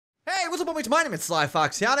What's up, homies? My name is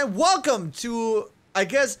XXSlyFoxHoundXx, and welcome to, I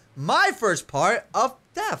guess, my first part of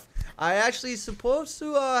Death. I actually supposed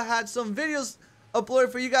to had some videos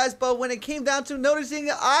uploaded for you guys, but when it came down to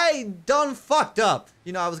noticing, I done fucked up.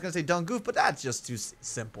 You know, I was gonna say done goof, but that's just too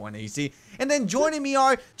simple and easy. And then joining me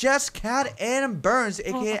are Jess, Cat, and Burns,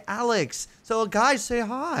 aka Alex. So guys, say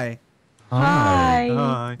hi. Hi.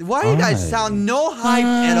 Hi. Why do you guys sound no hype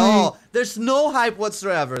at all? There's no hype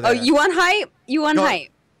whatsoever there. Oh, you want hype? You want hype?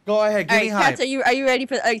 Go ahead, give me hype. Cats, are you ready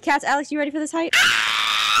for? Cats, Alex, you ready for this hype?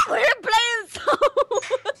 We're playing so.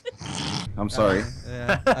 I'm sorry.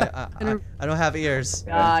 I don't have ears.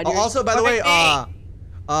 God, Also, by the way,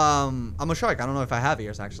 I'm a shark. I don't know if I have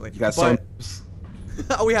ears actually. You got some.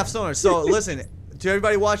 Oh, we have sonars. So listen, to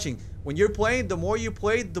everybody watching, when you're playing, the more you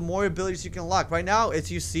play, the more abilities you can unlock. Right now,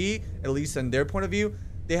 as you see, at least in their point of view,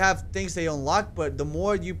 they have things they unlock, but the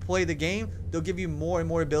more you play the game, they'll give you more and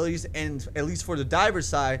more abilities, and at least for the diver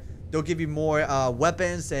side, they'll give you more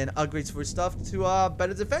weapons and upgrades for stuff to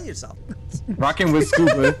better defend yourself. Rocking with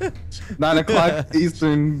Scuba. 9 o'clock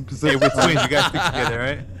Eastern Pacific. Hey, we're twins. You guys stick together,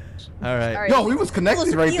 right? All right. Yo, we was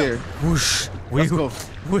connected right there. Whoosh. Let's go.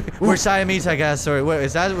 We're Siamese, I guess. Or wait,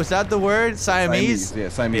 was that the word? Siamese? Yeah,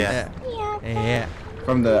 Siamese. Yeah.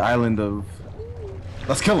 From the island of.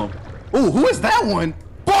 Let's kill him. Ooh, who is that one?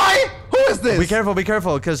 Boy, who is this? Be careful,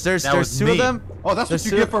 because there's two of them. Oh, that's what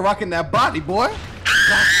you get for rocking that body, boy.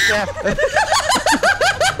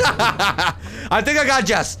 I think I got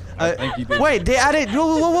Jess. Thank you, dude. Wait, they added.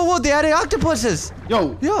 Whoa! They added octopuses.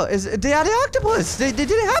 Yo, they added octopus. They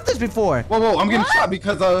didn't have this before. whoa! I'm getting shot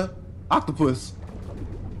because octopus.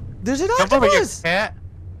 There's an Come over here, octopus. cat.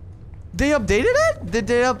 They updated it? Did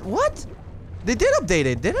they what? They did update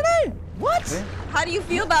it, didn't they? What? How do you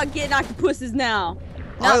feel about getting octopuses now?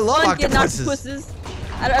 I love fun getting octopuses. octopuses.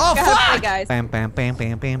 I forgot how to play, guys. Bam, bam, bam,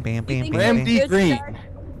 bam, bam, bam, bam, think bam. MD Green.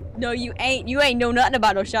 No, you ain't. You ain't know nothing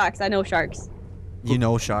about no sharks. I know sharks. You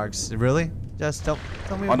know sharks, really? Just tell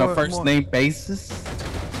me On more, a first name basis.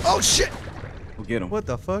 Oh shit! We'll get him. What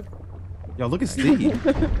the fuck? Yo, look at Steve.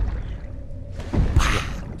 About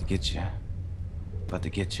to get you. About to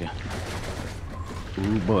get you.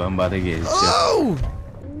 Ooh, boy, I'm about to get you. Oh!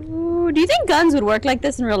 Ooh, do you think guns would work like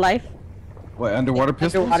this in real life? What, underwater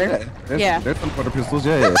pistols? Underwater? Yeah. There's underwater pistols,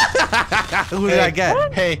 yeah. Who did I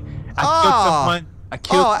get? Hey, I killed someone. I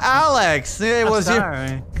killed. Oh, Alex! It was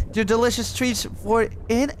sorry. your delicious treats for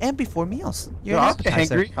in and before meals. You're Yo, an I'll get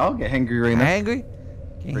appetizer. hangry. I'll get hangry right now. Hangry?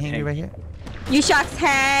 Getting We're hangry right here. You sharks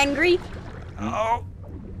hangry? Oh.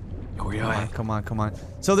 Oh, yeah. Come on.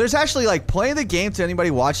 So there's actually like playing the game to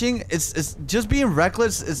anybody watching. It's just being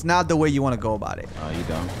reckless. It's not the way you want to go about it. Oh, you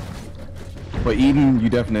don't. But eating, you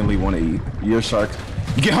definitely want to eat. You're a shark.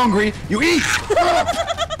 You get hungry, you eat.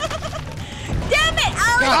 Damn it,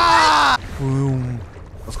 Alex! Ah! Boom.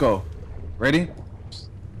 Let's go. Ready?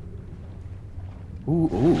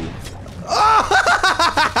 Ooh.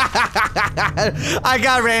 I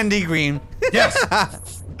got Randy Green. Yes.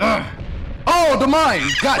 Oh, the mine.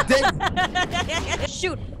 God damn.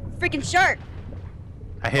 Shoot, freaking shark!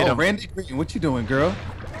 I hit him. Randy Green, what you doing, girl?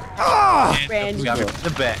 Randy. Got me from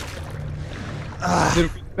the back. Hit him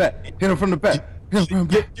from the back. Hit him from the back. Hit him from the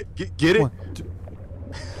back. Get it?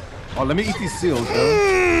 Oh, let me eat these seals,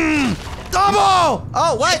 girl. Double!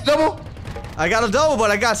 Oh, what? Double? I got a double, but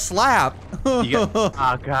I got slapped. You got,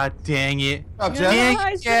 oh, god dang it. Stop, Yeah, Jack.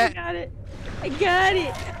 I Yeah. got it. I got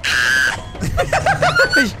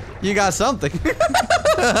it. You got something. You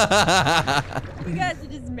guys are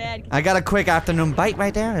just mad. I got a quick afternoon bite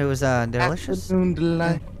right there. It was delicious. Afternoon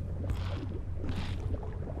delight.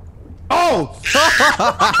 Oh!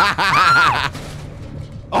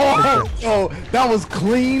 Oh, that was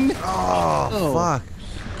clean. Oh, fuck.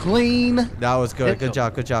 Clean. That was good. Good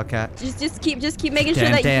job, Cat. Just keep making sure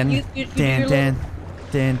that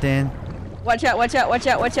Dan. Watch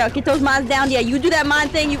out. Get those mines down. Yeah, you do that mine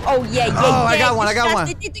thing. Oh, I got one. They're gonna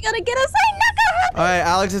get us. All right,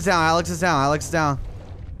 Alex is down.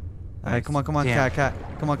 All right, come on, Yeah. Cat.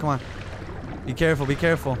 Come on. Be careful.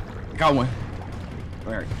 Got one.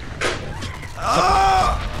 All right.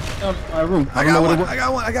 My room. I got one.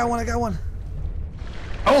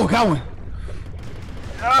 Oh, got one.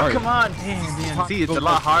 Oh, Alright. come on. Damn. See, it's a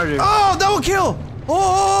lot harder. Oh, double kill.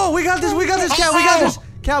 Oh, we got this, Cat.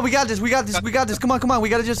 Cat, we got this. Come on. We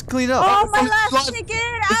gotta just clean it up. Oh, my last ticket.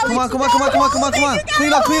 Alex, Come on. Clean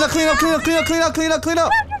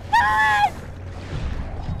up.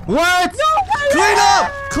 What?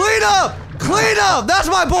 Clean up. That's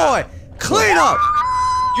my boy. Clean up.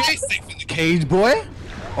 You ain't safe in the cage, boy.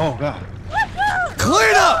 Oh, God.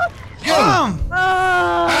 Clean up. Get him.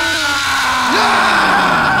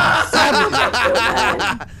 Yeah!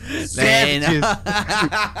 Savages.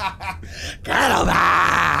 Get over!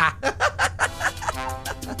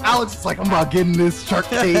 Alex is like, I'm not getting this shark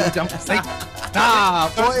cage. I'm safe. Nah,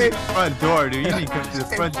 boy. Front door, dude. You need to come to the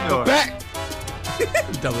front door. Back.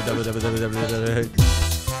 Double.